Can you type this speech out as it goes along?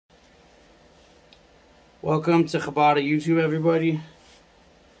Welcome to Chabad YouTube, everybody.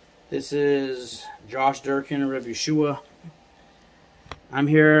 This is Josh Durkin, Rev Yeshua. I'm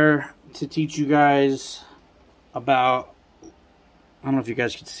here to teach you guys about, I don't know if you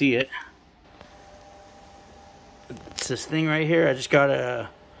guys can see it. It's this thing right here. I just got a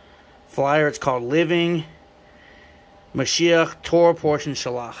flyer. It's called Living Mashiach Torah Portion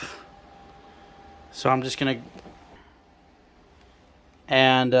Shalach. So I'm just going to,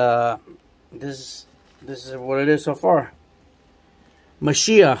 and this is what it is so far.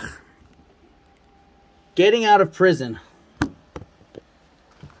 Mashiach, getting out of prison.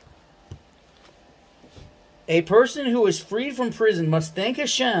 A person who is freed from prison must thank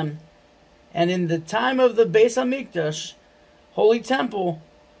Hashem, and in the time of the Beis HaMikdash, Holy Temple,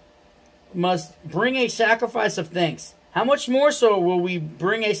 must bring a sacrifice of thanks. How much more so will we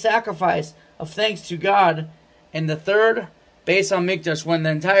bring a sacrifice of thanks to God in the third Beis HaMikdash, when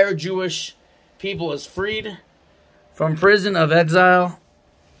the entire Jewish people is freed from prison of exile?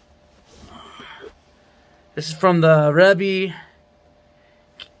 This is from the Rebbe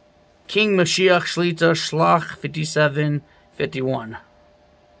King Mashiach Shlita Shlach 5751.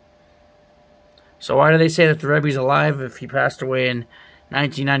 So why do they say that the Rebbe's alive if he passed away in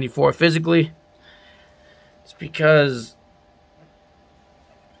 1994 physically? It's because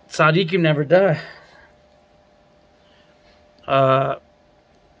tzaddikim never die.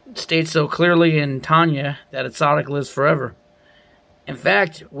 States so clearly in Tanya that a tzaddik lives forever. In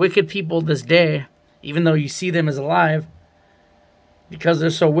fact, wicked people this day, even though you see them as alive, because they're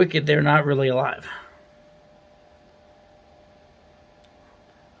so wicked, they're not really alive.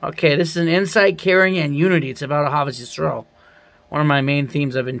 Okay, this is an insight, caring, and unity. It's about Ahavas Yisrael. One of my main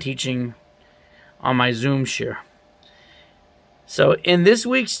themes I've been teaching on my Zoom share. So in this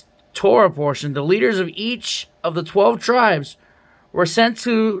week's Torah portion, the leaders of each of the 12 tribes were sent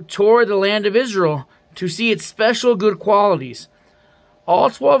to tour the land of Israel to see its special good qualities. All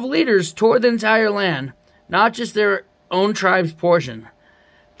 12 leaders toured the entire land, not just their own tribe's portion.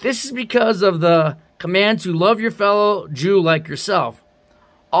 This is because of the command to love your fellow Jew like yourself.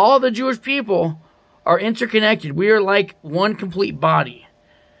 All the Jewish people are interconnected. We are like one complete body.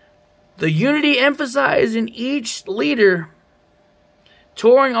 The unity emphasized in each leader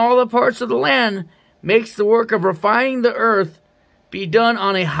touring all the parts of the land makes the work of refining the earth be done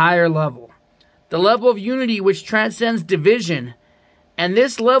on a higher level. The level of unity which transcends division. And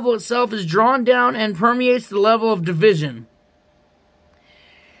this level itself is drawn down and permeates the level of division.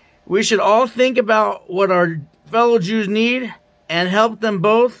 We should all think about what our fellow Jews need and help them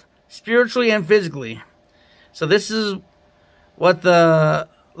both spiritually and physically. So this is what the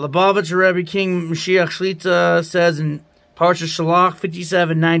Lubavitcher Rebbe King Mashiach Shlita says in Parsha Shalach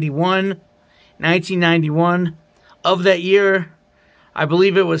 5791, 1991. Of that year, I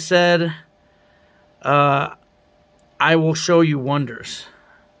believe it was said, I will show you wonders.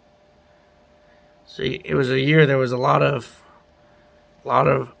 See, it was a year there was a lot of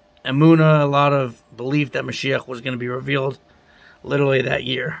emunah, a lot of belief that Mashiach was going to be revealed literally that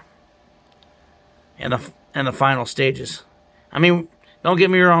year. And the final stages. I mean, don't get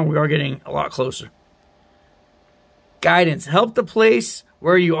me wrong, we are getting a lot closer. Guidance. Help the place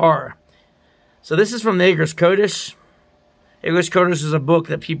where you are. So this is from the Igros Kodesh. Igros Kodesh is a book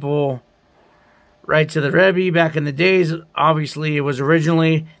that people write to the Rebbe. Back in the days, obviously, it was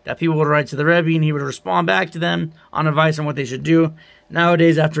originally that people would write to the Rebbe and he would respond back to them on advice on what they should do.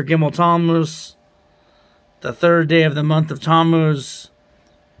 Nowadays, after Gimel Tammuz, the third day of the month of Tammuz,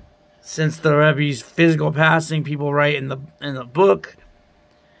 since the Rebbe's physical passing, people write in the book.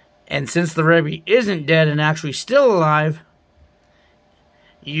 And since the Rebbe isn't dead and actually still alive,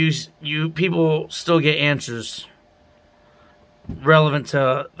 you people still get answers relevant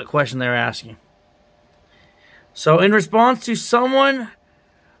to the question they're asking. So in response to someone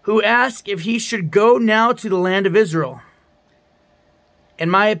who asked if he should go now to the land of Israel, in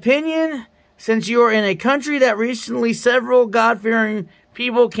my opinion, since you are in a country that recently several God-fearing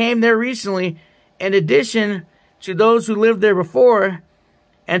people came there recently, in addition to those who lived there before,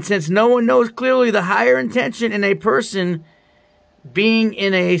 and since no one knows clearly the higher intention in a person being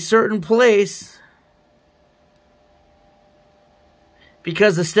in a certain place,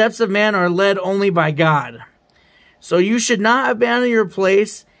 because the steps of man are led only by God. So you should not abandon your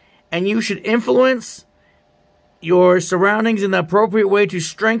place, and you should influence your surroundings in the appropriate way to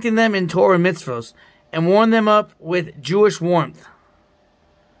strengthen them in Torah mitzvos and warm them up with Jewish warmth.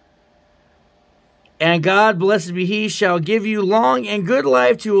 And God, blessed be He, shall give you long and good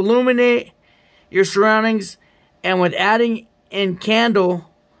life to illuminate your surroundings, and with adding in candle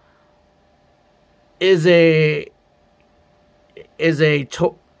is a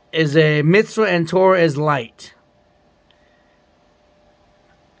is a mitzvah and Torah is light.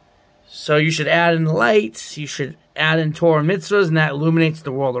 So you should add in light, you should add in Torah and mitzvahs, and that illuminates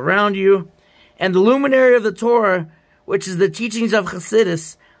the world around you. And the luminary of the Torah, which is the teachings of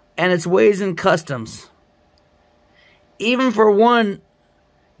Chassidus and its ways and customs. Even for one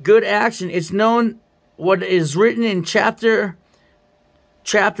good action, it's known what is written in chapter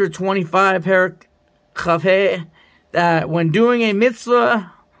 25, Perek Chaveh, that when doing a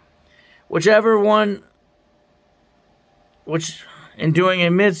mitzvah, whichever one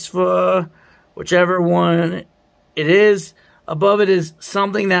it is, above it is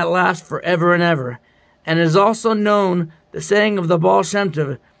something that lasts forever and ever. And it is also known, the saying of the Baal Shem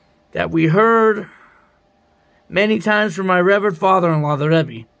Tov, that we heard many times from my revered father-in-law, the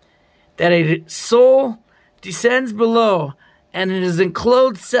Rebbe, that a soul descends below and it is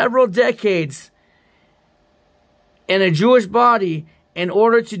enclosed several decades in a Jewish body in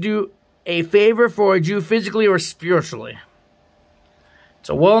order to do a favor for a Jew physically or spiritually. It's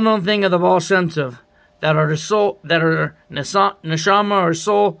a well-known thing of the Baal Shem Tov that our soul, that our neshama or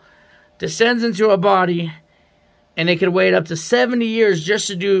soul descends into a body, and it could wait up to 70 years just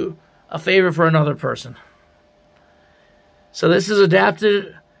to do a favor for another person. So this is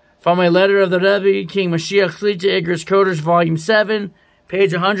adapted from a letter of the Rebbe, King Mashiach Shlita Igros Kodesh, Volume 7,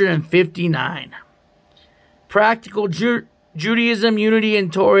 page 159. Practical Judaism, Unity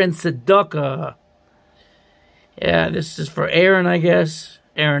in Torah, and Tzedakah. Yeah, this is for Aaron, I guess.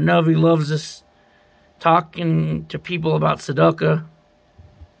 Aaron Novi loves this, talking to people about tzedakah.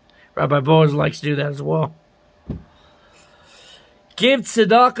 Rabbi Boaz likes to do that as well. Give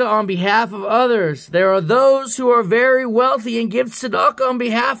tzedakah on behalf of others. There are those who are very wealthy and give tzedakah on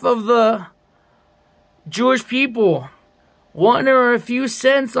behalf of the Jewish people. 1 or a few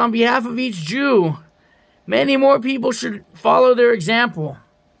cents on behalf of each Jew. Many more people should follow their example.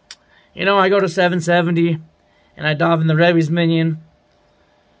 You know, I go to 770 and I daven the Rebbe's minyan.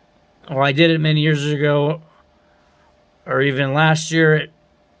 Well, I did it many years ago, or even last year.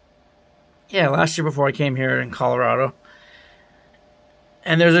 Last year before I came here in Colorado.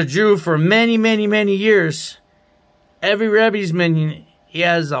 And there's a Jew for many, many, many years. Every Rebbe's minyan, he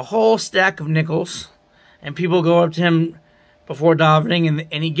has a whole stack of nickels, and people go up to him before davening,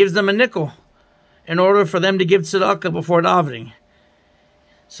 and he gives them a nickel in order for them to give tzedakah before davening.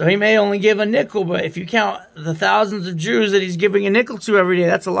 So he may only give a nickel, but if you count the thousands of Jews that he's giving a nickel to every day,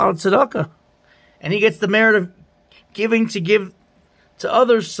 that's a lot of tzedakah. And he gets the merit of giving to give to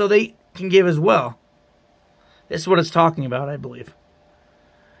others so they can give as well. This is what it's talking about, I believe.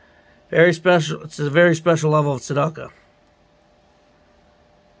 Very special. It's a very special level of tzedakah.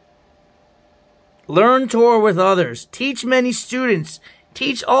 Learn Torah with others. Teach many students.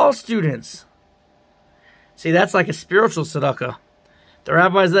 Teach all students. See, that's like a spiritual tzedakah. The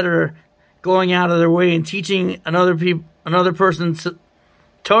rabbis that are going out of their way and teaching another person's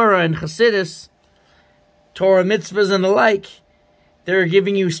Torah and Chassidus, Torah mitzvahs and the like, they're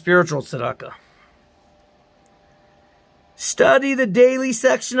giving you spiritual tzedakah. Study the daily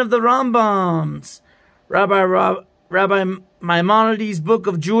section of the Rambams. Rabbi Maimonides' book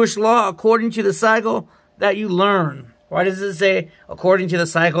of Jewish law according to the cycle that you learn. Why does it say according to the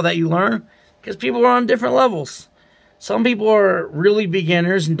cycle that you learn? Because people are on different levels. Some people are really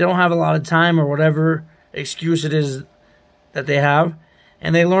beginners and don't have a lot of time or whatever excuse it is that they have.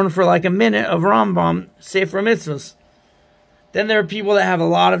 And they learn for like a minute of Rambam, Sefer Mitzvahs. Then there are people that have a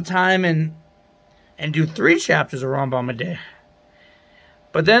lot of time and do 3 chapters of Rambam a day.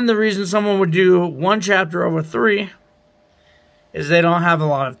 But then the reason someone would do 1 chapter over 3 is they don't have a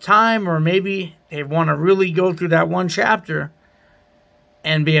lot of time, or maybe they want to really go through that 1 chapter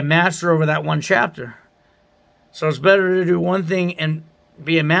and be a master over that 1 chapter. So it's better to do one thing and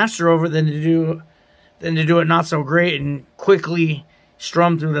be a master over than to do it not so great and quickly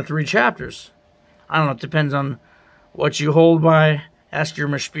strum through the 3 chapters. I don't know, it depends on what you hold by. Ask your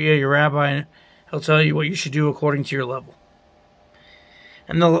mashpia, your rabbi, and he'll tell you what you should do according to your level.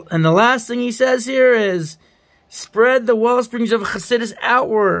 And the last thing he says here is, spread the well springs of Chassidus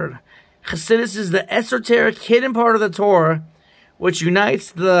outward. Chassidus is the esoteric, hidden part of the Torah, which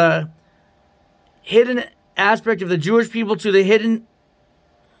unites the hidden aspect of the Jewish people to the hidden...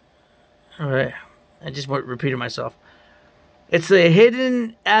 Alright, I just repeated myself. It's the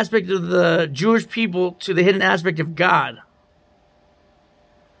hidden aspect of the Jewish people to the hidden aspect of God.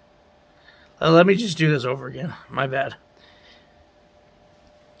 Let me just do this over again. My bad.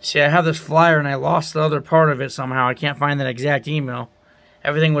 See, I have this flyer and I lost the other part of it somehow. I can't find that exact email.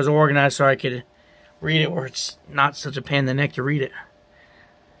 Everything was organized so I could read it where it's not such a pain in the neck to read it.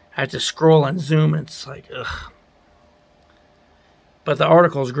 I had to scroll and zoom and it's like, ugh. but the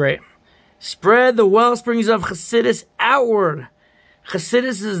article is great. Spread the well springs of Chassidus outward.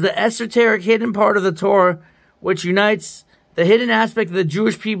 Chassidus is the esoteric hidden part of the Torah, which unites the hidden aspect of the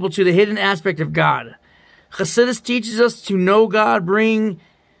Jewish people to the hidden aspect of God. Chassidus teaches us to know God, bring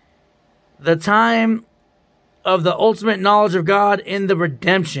the time of the ultimate knowledge of God in the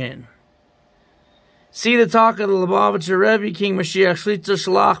redemption. See the talk of the Lubavitcher Rebbe, King Mashiach Shlita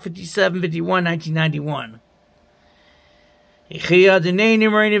Shalach 5751, 1991.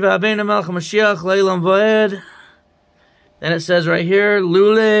 Then it says right here,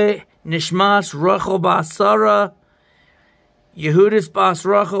 Lule Nishmas Rachel Basara, Yehudis Bas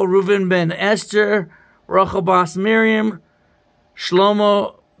Rachel, Reuven ben Esther, Rachel Bas Miriam,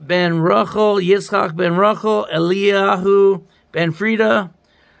 Shlomo ben Rachel, Yitzchak ben Rachel, Eliyahu ben Frida,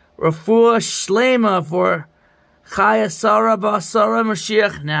 Rafua Shlema for Chaya Sarah Basara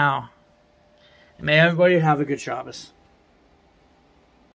Mashiach now. May everybody have a good Shabbos.